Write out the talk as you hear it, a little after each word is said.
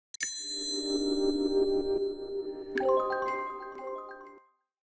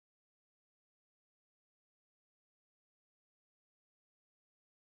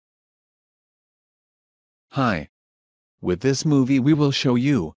Hi. With this movie we will show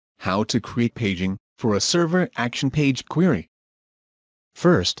you how to create paging for a server action page query.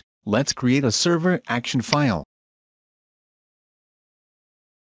 First, let's create a server action file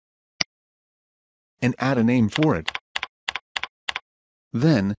and add a name for it.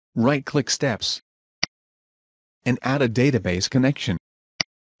 Then, right-click Steps and add a database connection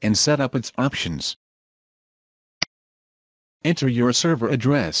and set up its options. Enter your server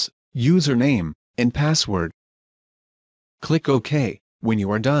address, username, and password. Click OK when you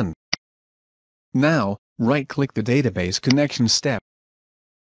are done. Now, right-click the Database Connection step.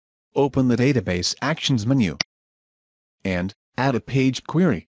 Open the Database Actions menu and add a page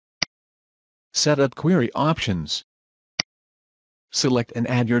query. Set up query options. Select and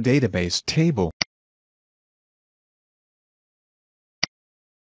add your database table.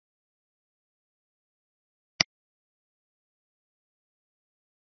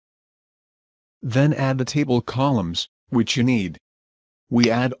 Then add the table columns, which you need.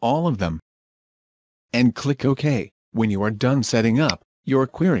 We add all of them. And click OK when you are done setting up your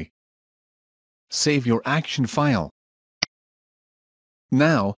query. Save your action file.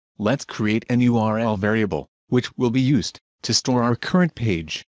 Now, let's create an URL variable, which will be used to store our current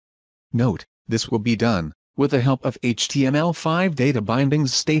page. Note, this will be done with the help of HTML5 Data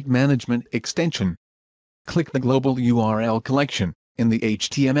Bindings State Management extension. Click the Global URL collection in the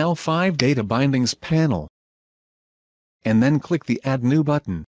HTML5 Data Bindings panel. And then click the Add New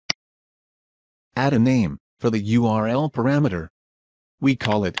button. Add a name for the URL parameter. We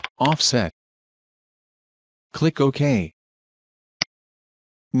call it offset. Click OK.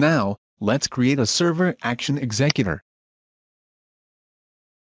 Now, let's create a server action executor.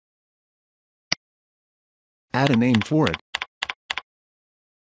 Add a name for it.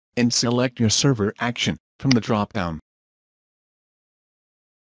 And select your server action from the drop-down.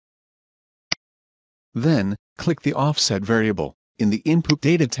 Then, click the Offset variable in the Input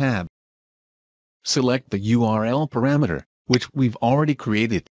Data tab. Select the URL parameter, which we've already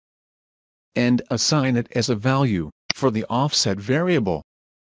created, and assign it as a value for the offset variable.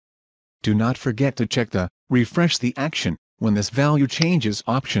 Do not forget to check the Refresh the action when this value changes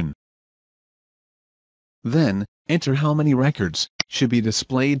option. Then, enter how many records should be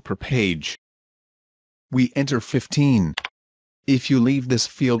displayed per page. We enter 15. If you leave this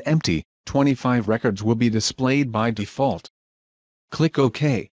field empty, 25 records will be displayed by default. Click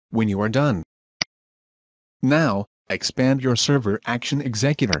OK when you are done. Now, expand your server action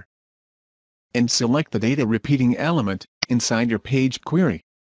executor and select the data repeating element inside your page query.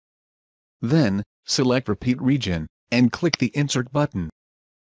 Then, select Repeat Region and click the Insert button.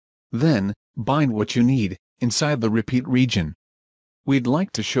 Then, bind what you need inside the repeat region. We'd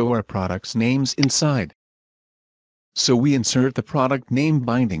like to show our products' names inside, so we insert the product name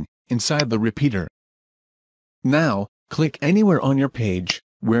binding inside the repeater. Now, click anywhere on your page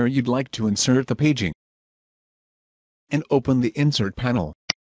where you'd like to insert the paging and open the Insert panel.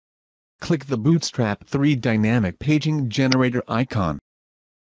 Click the Bootstrap 3 Dynamic Paging Generator icon.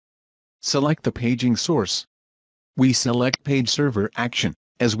 Select the paging source. We select Page Server Action,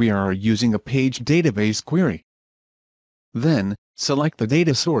 as we are using a page database query. Then, select the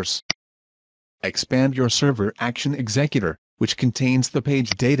data source. Expand your server action executor, which contains the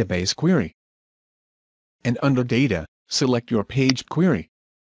page database query. And under Data, select your page query.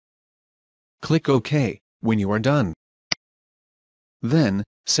 Click OK when you are done. Then,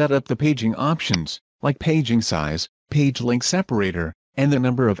 set up the paging options, like paging size, page link separator, and the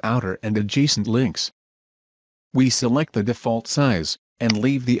number of outer and adjacent links. We select the default size, and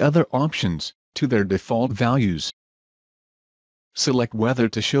leave the other options to their default values. Select whether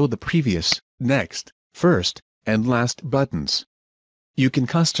to show the previous, next, first, and last buttons. You can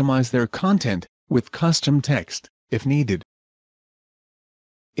customize their content with custom text, if needed.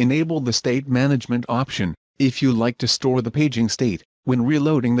 Enable the state management option if you like to store the paging state when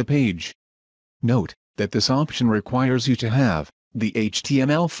reloading the page. Note that this option requires you to have the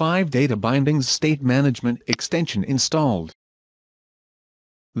HTML5 Data Bindings State Management extension installed.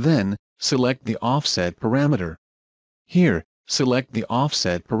 Then, select the Offset parameter. Here, select the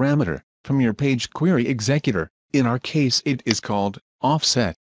Offset parameter from your page query executor. In our case it is called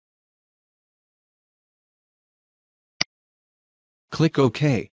Offset. Click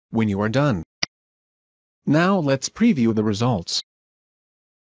OK when you are done. Now let's preview the results.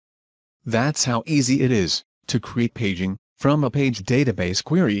 That's how easy it is to create paging from a page database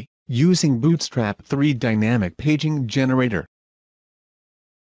query using Bootstrap 3 Dynamic Paging Generator.